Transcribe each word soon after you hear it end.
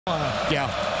Yeah.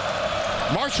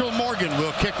 Marshall Morgan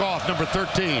will kick off, number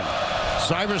 13.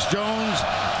 Cyrus Jones,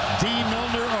 D.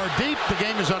 Milner are deep. The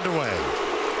game is underway.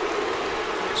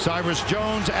 Cyrus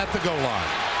Jones at the goal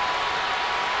line.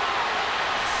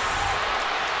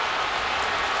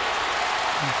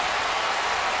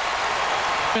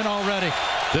 In already.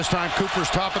 This time Cooper's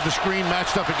top of the screen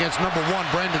matched up against number 1,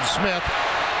 Brandon Smith.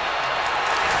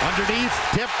 Underneath,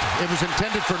 tipped. It was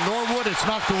intended for Norwood. It's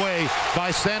knocked away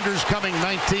by Sanders Cumming,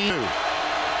 19.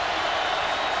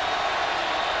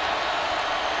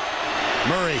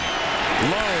 Murray,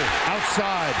 low,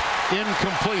 outside,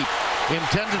 incomplete.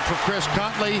 Intended for Chris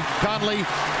Conley. Conley,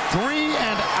 3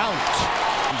 and out.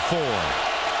 4.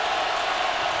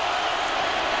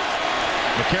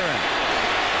 McCarron,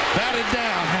 batted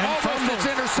down. Almost, it's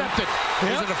intercepted.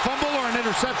 Yep. Is it a fumble or an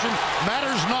interception?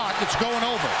 Matters not. It's going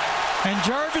over. And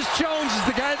Jarvis Jones is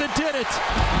the guy that did it.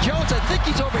 Jones, I think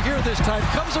he's over here this time.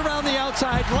 Comes around the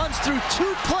outside, runs through 2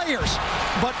 players,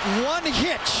 but 1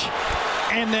 hitch.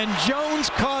 And then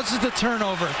Jones causes the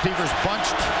turnover. Receivers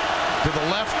bunched to the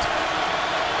left.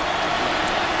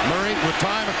 Murray with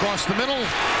time across the middle.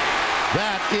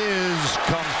 That is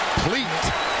complete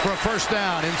for a first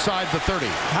down inside the 30.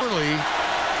 Early,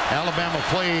 Alabama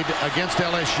played against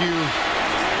LSU.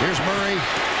 Here's Murray.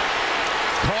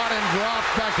 Caught and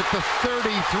dropped back at the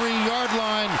 33-yard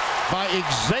line by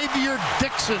Xavier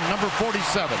Dixon, number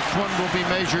 47. One will be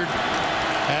measured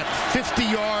at 50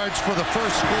 yards for the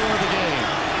first score of the game.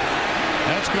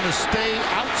 That's going to stay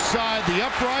outside the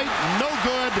upright. No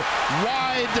good.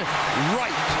 Wide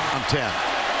right on 10.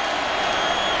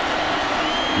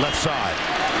 Left side.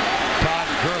 Todd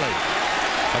Gurley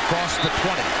across the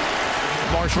 20.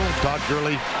 Marshall, Todd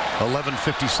Gurley,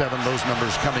 11:57. Those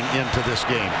numbers coming into this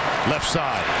game. Left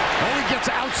side. Only gets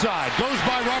outside. Goes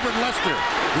by Robert Lester.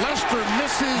 Lester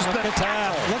misses the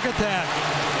tackle. Look at that.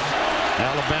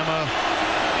 Alabama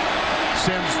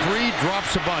sends 3,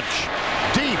 drops a bunch.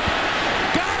 Deep.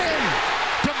 Got him!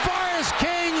 Tobias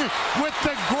King with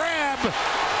the grab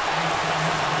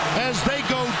as they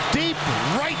go deep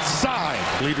right side.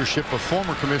 Leadership of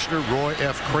former Commissioner Roy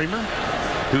F. Kramer,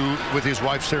 who, with his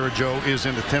wife Sarah Jo, is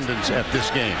in attendance at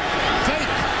this game. Fake!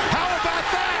 How about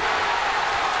that?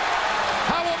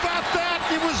 How about that?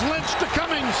 It was Lynch to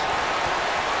Cummings.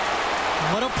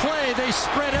 What a play. They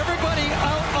spread everybody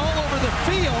out all over the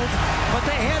field, but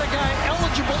they had a guy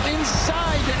eligible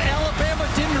inside that Alabama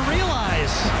didn't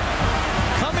realize.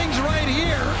 Cummings right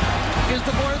here is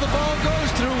where the ball goes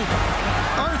through.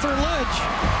 Arthur Lynch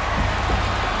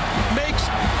makes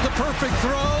the perfect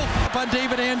throw on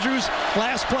David Andrews.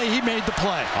 Last play, he made the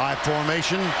play. High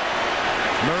formation.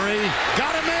 Murray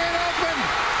got a man open.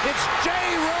 It's Jay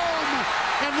Rome,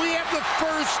 and we have the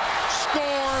first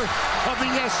score of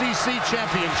the SEC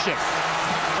championship.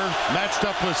 Matched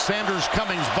up with Sanders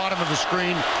Cummings, bottom of the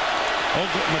screen.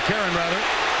 McCarron, rather.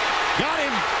 Got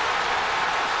him.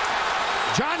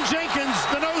 John Jenkins,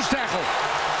 the nose tackle.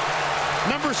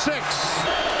 Number 6.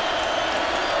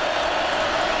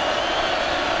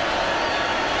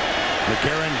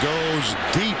 McCarron goes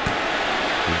deep.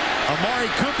 Amari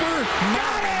Cooper.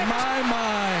 Got it!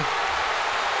 My.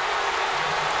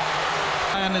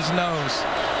 On his nose.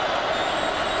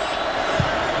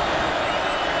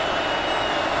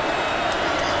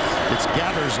 It's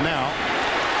Gathers now.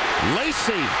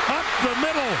 Lacey up the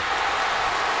middle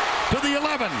to the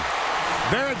 11.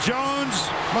 Barrett Jones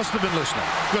must have been listening.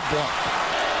 Good block.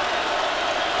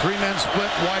 3 men split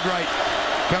wide right.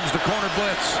 Comes the corner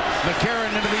blitz.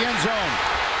 McCarron into the end zone.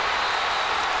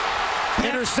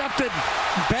 Intercepted.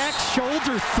 Back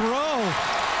shoulder throw.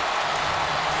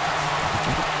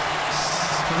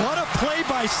 What a play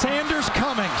by Sanders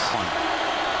Cummings.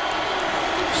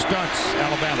 Stunts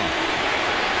Alabama.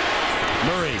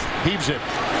 Murray heaves it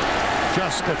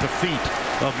just at the feet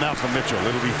of Malcolm Mitchell.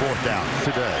 It'll be 4th down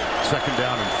today. 2nd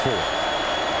down and 4.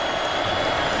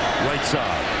 Right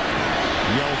side.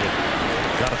 Yeldon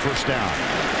got a first down.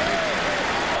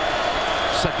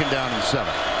 2nd down and 7.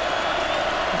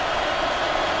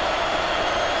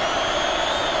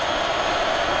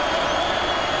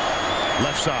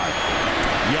 Left side.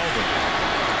 Yeldon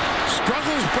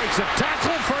struggles, breaks a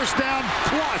tackle. First down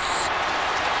plus.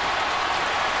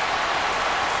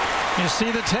 You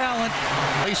see the talent.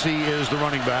 Lacey is the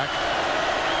running back.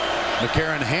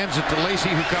 McCarron hands it to Lacey,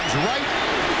 who comes right,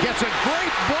 gets a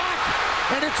great block,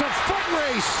 and it's a foot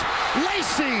race.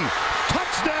 Lacey,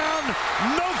 touchdown,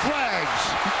 no flags.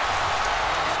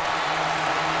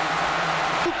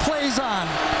 Who plays on?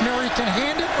 Murray can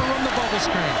hand it or run the bubble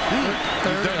screen.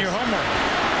 You've done your homework.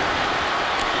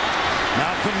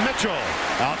 Malcolm Mitchell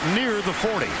out near the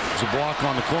 40. It's a block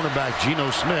on the cornerback, Geno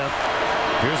Smith.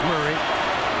 Here's Murray.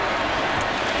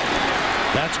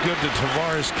 That's good to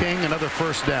Tavares King. Another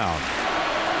first down.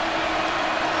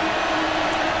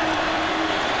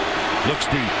 Looks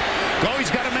deep. Oh,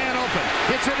 he's got a man open.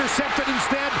 It's intercepted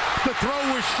instead. The throw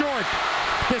was short.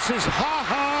 This is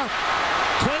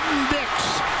Clinton Dix.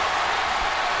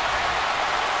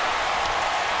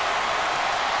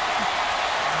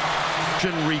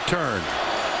 Return.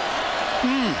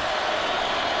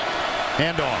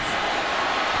 Handoff.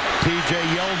 T.J.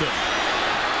 Yeldon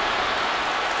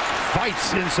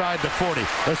fights inside the 40.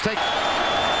 Let's take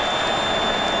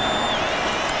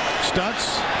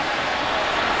stunts.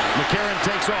 McCarron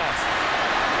takes off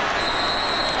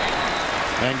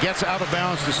and gets out of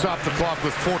bounds to stop the clock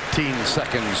with 14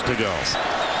 seconds to go.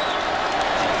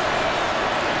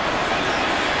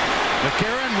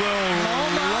 McCarron will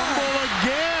rumble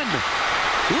again.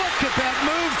 Look at that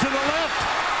move to the left.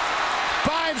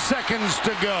 5 seconds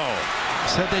to go.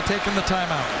 Said they'd taken the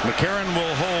timeout. McCarron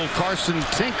will hold. Carson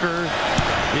Tinker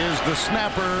is the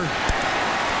snapper.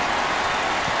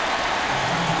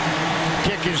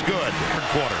 Kick is good. Third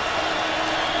quarter.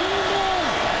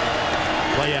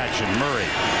 Play action. Murray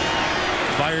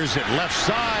fires it left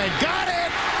side. Got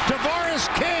it! Tavares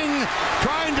King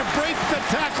trying to break the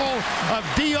tackle of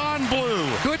Dion Blue.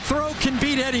 Good throw can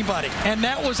beat anybody, and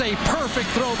that was a perfect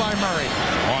throw by Murray.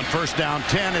 On first down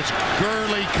 10, it's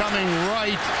Gurley coming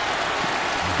right.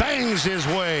 Bangs his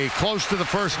way close to the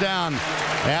first down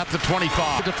at the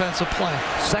 25. Defensive play.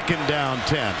 Second down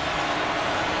 10.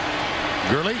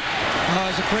 Gurley. Oh,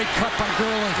 it was a great cut by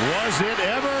Gurley. Was it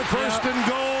ever? First and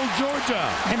goal, Georgia.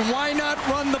 And why not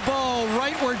run the ball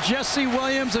right where Jesse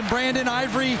Williams and Brandon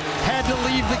Ivory had to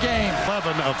leave the game?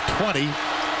 11 of 20.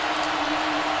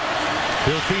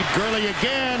 He'll feed Gurley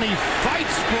again. He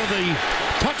fights for the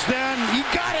touchdown. He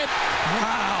got it.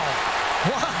 Wow.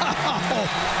 Wow.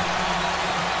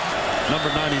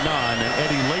 Number 99, and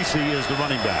Eddie Lacy is the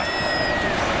running back.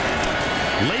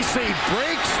 Lacy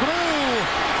breaks through.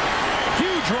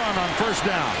 Huge run on first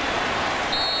down.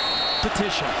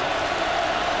 Petition.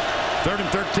 3rd and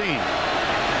 13.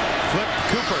 Flip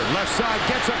Cooper, left side,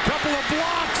 gets a couple of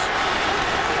blocks.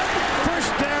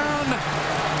 First down,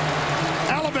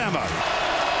 Alabama.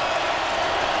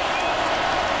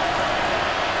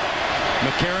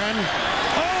 McCarron.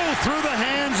 Oh, through the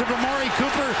hands of Amari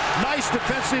Cooper. Nice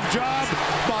defensive job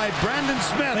by Brandon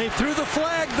Smith. They threw the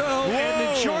flag, though, Whoa.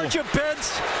 and the Georgia bench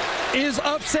is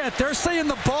upset. They're saying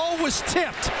the ball was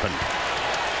tipped.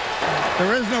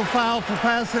 There is no foul for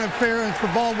pass interference. The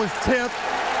ball was tipped.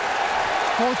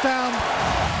 4th down.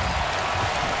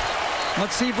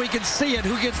 Let's see if we can see it.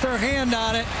 Who gets their hand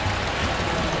on it?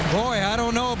 Boy, I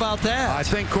don't know about that. I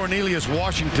think Cornelius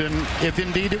Washington, if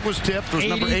indeed it was tipped, was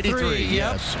number 83. Yep.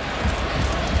 Yes.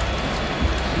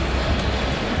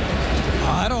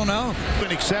 I don't know.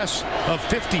 In excess of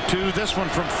 52. This one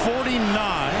from 49.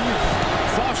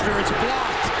 Foster, it's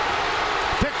blocked.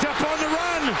 Picked up on the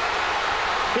run.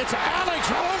 It's Alex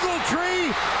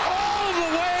Ogletree all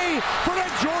the way for the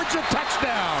Georgia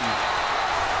touchdown.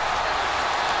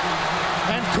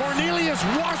 And Cornelius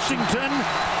Washington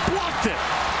blocked it.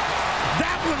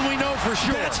 That one we know for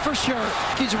sure. That's for sure.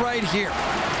 He's right here.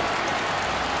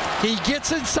 He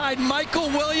gets inside Michael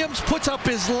Williams, puts up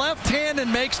his left hand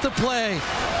and makes the play.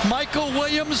 Michael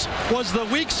Williams was the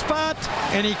weak spot,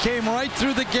 and he came right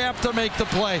through the gap to make the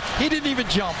play. He didn't even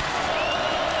jump.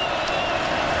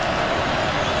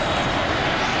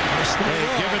 They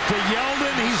give it to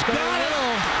Yeldon. He's got it.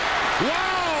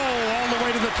 Wow! All the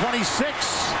way to the 26.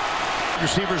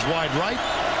 Receivers wide right.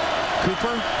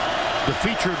 Cooper, the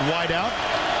featured wide out,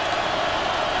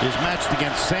 is matched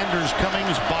against Sanders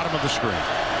Cummings, bottom of the screen.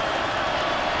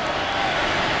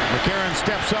 McCarron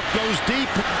steps up, goes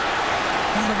deep.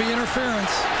 Going to be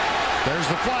interference. There's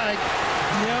the flag.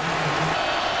 Yep.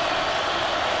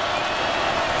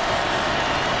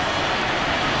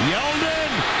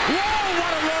 Yeldon. Whoa,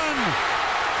 what a run.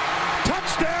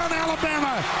 Touchdown,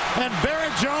 Alabama. And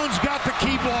Barrett Jones got the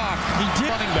key block. He did.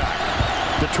 Running back.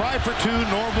 The try for two,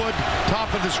 Norwood,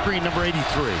 top of the screen, number 83.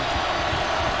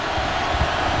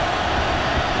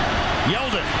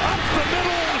 Yeldon up the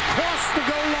middle, across the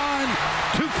goal line.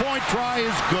 2-point try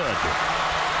is good.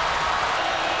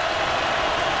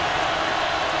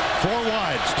 4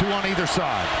 wides, 2 on either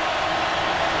side.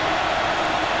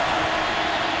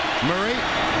 Murray.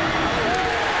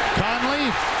 Conley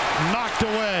knocked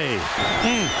away.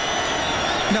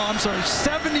 No, I'm sorry.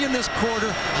 70 in this quarter,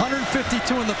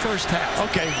 152 in the first half.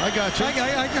 Okay, I got you. I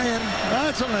had him.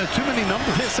 That's too many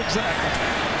numbers. Yes, exactly.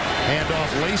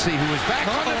 Handoff Lacy, who is back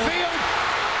on the field.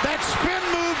 That spin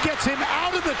move gets him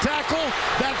out of the tackle.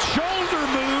 That shoulder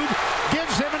move gives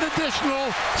gives him an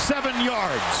additional 7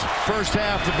 yards. First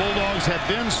half, the Bulldogs have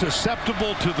been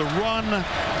susceptible to the run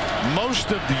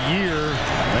most of the year,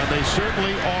 and they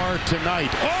certainly are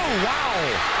tonight. Oh, wow!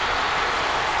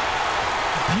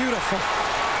 Beautiful.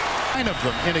 9 of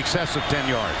them in excess of 10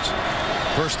 yards.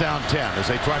 First down 10 as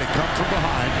they try to come from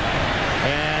behind.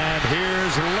 And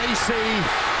here's Lacey.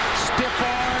 Stiff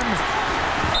arm.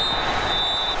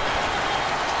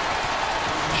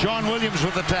 Sean Williams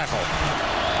with the tackle.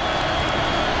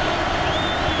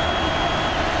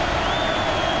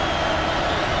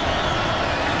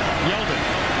 Yeldon.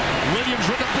 Williams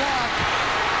with the block.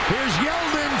 Here's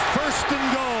Yeldon. First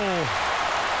and goal.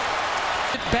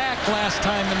 Back last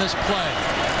time in this play.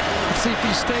 Let's see if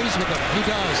he stays with him. He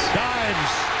does.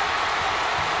 Dives.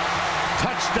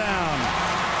 Touchdown.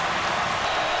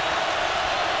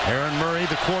 Aaron Murray,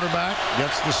 the quarterback,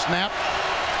 gets the snap.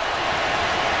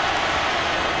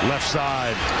 Left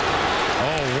side.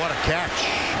 Oh, what a catch.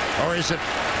 Or is it?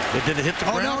 Did it hit the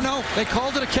ground? No. They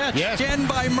called it a catch. Yes. Again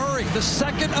by Murray. The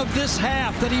second of this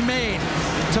half that he made.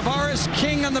 Tavares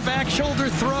King on the back shoulder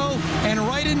throw, and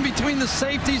right in between the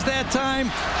safeties that time.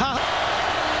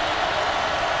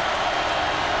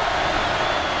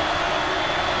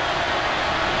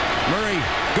 Murray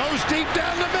goes deep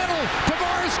down the middle.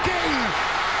 Tavares King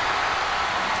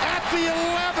at the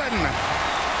 11.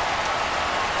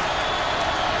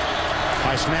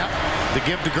 High snap. The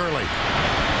give to Gurley.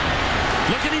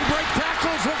 Look at him break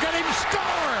tackles. Look at him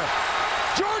score.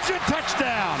 Georgia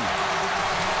touchdown.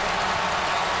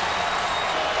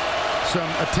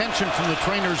 Some attention from the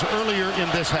trainers earlier in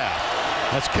this half.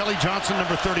 That's Kelly Johnson,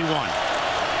 number 31.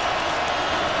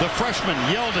 The freshman,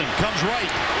 Yeldon, comes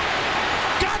right.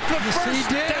 Got the first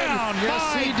down. Yes,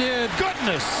 he did.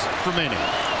 Goodness for Manning.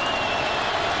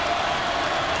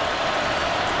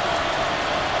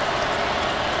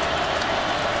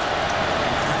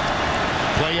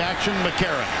 Play action,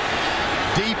 McCarron.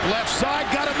 Deep left side,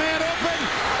 got a man open.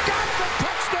 Got the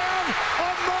touchdown,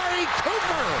 Amari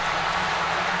Cooper.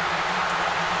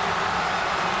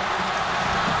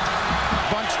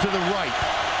 Bunch to the right.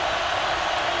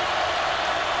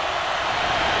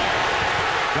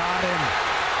 Got him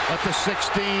at the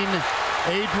 16.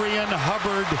 Adrian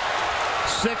Hubbard,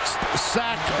 6th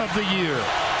sack of the year.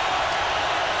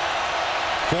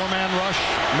 4-man rush,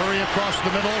 Murray across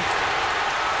the middle.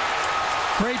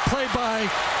 Great play by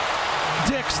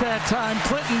Dix that time,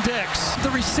 Clinton Dix.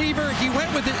 The receiver, he went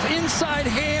with his inside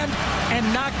hand and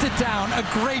knocked it down. A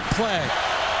great play.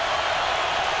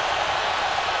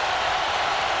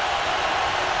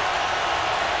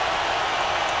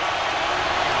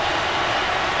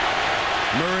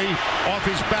 Murray off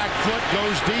his back foot,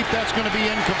 goes deep. That's going to be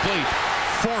incomplete.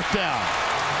 4th down.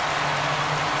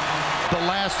 The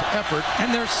last effort.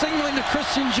 And they're signaling to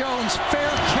Christian Jones,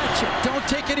 fair catch it. Don't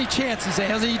take any chances,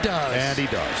 as he does. And he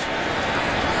does.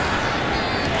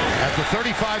 At the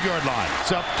 35-yard line,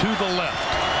 it's up to the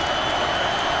left.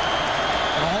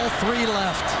 All 3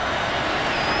 left.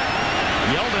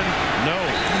 Yeldon, no.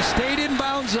 He stayed in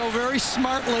bounds, though, very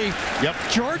smartly. Yep.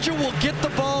 Georgia will get the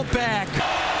ball back.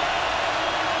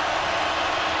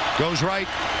 Goes right.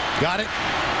 Got it.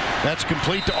 That's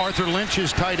complete to Arthur Lynch,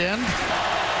 his tight end.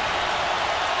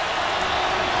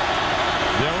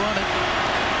 They'll run it.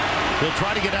 He'll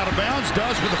try to get out of bounds.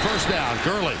 Does with the first down.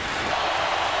 Gurley.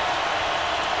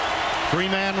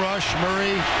 3-man rush.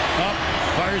 Murray up.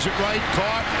 Fires it right.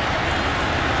 Caught.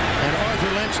 And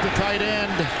Arthur Lynch, the tight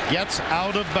end, gets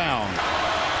out of bounds.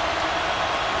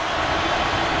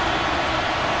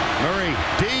 Murray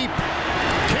deep.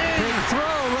 King. Big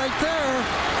throw right there.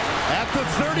 At the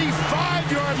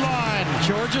 35-yard line.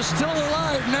 Georgia's still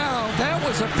alive now. That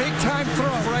was a big-time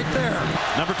throw right there.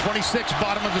 Number 26,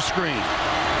 bottom of the screen.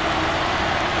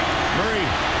 Murray.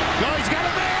 No, he's got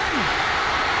a man.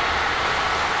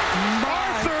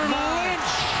 Arthur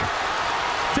Lynch.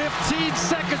 15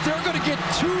 seconds. They're going to get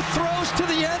 2 throws to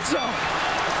the end zone.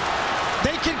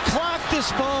 They can clock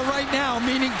this ball right now,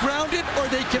 meaning ground it,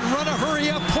 or they can run a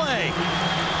hurry-up play.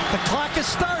 The clock has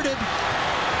started.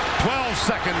 12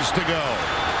 seconds to go.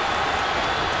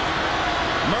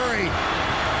 Murray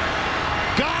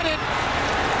got it,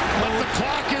 but the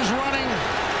clock is running.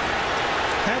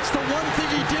 That's the one thing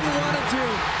he didn't want to do.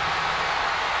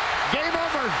 Game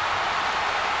over.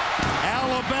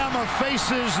 Alabama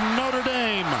faces Notre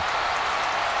Dame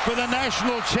for the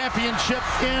national championship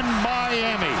in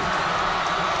Miami.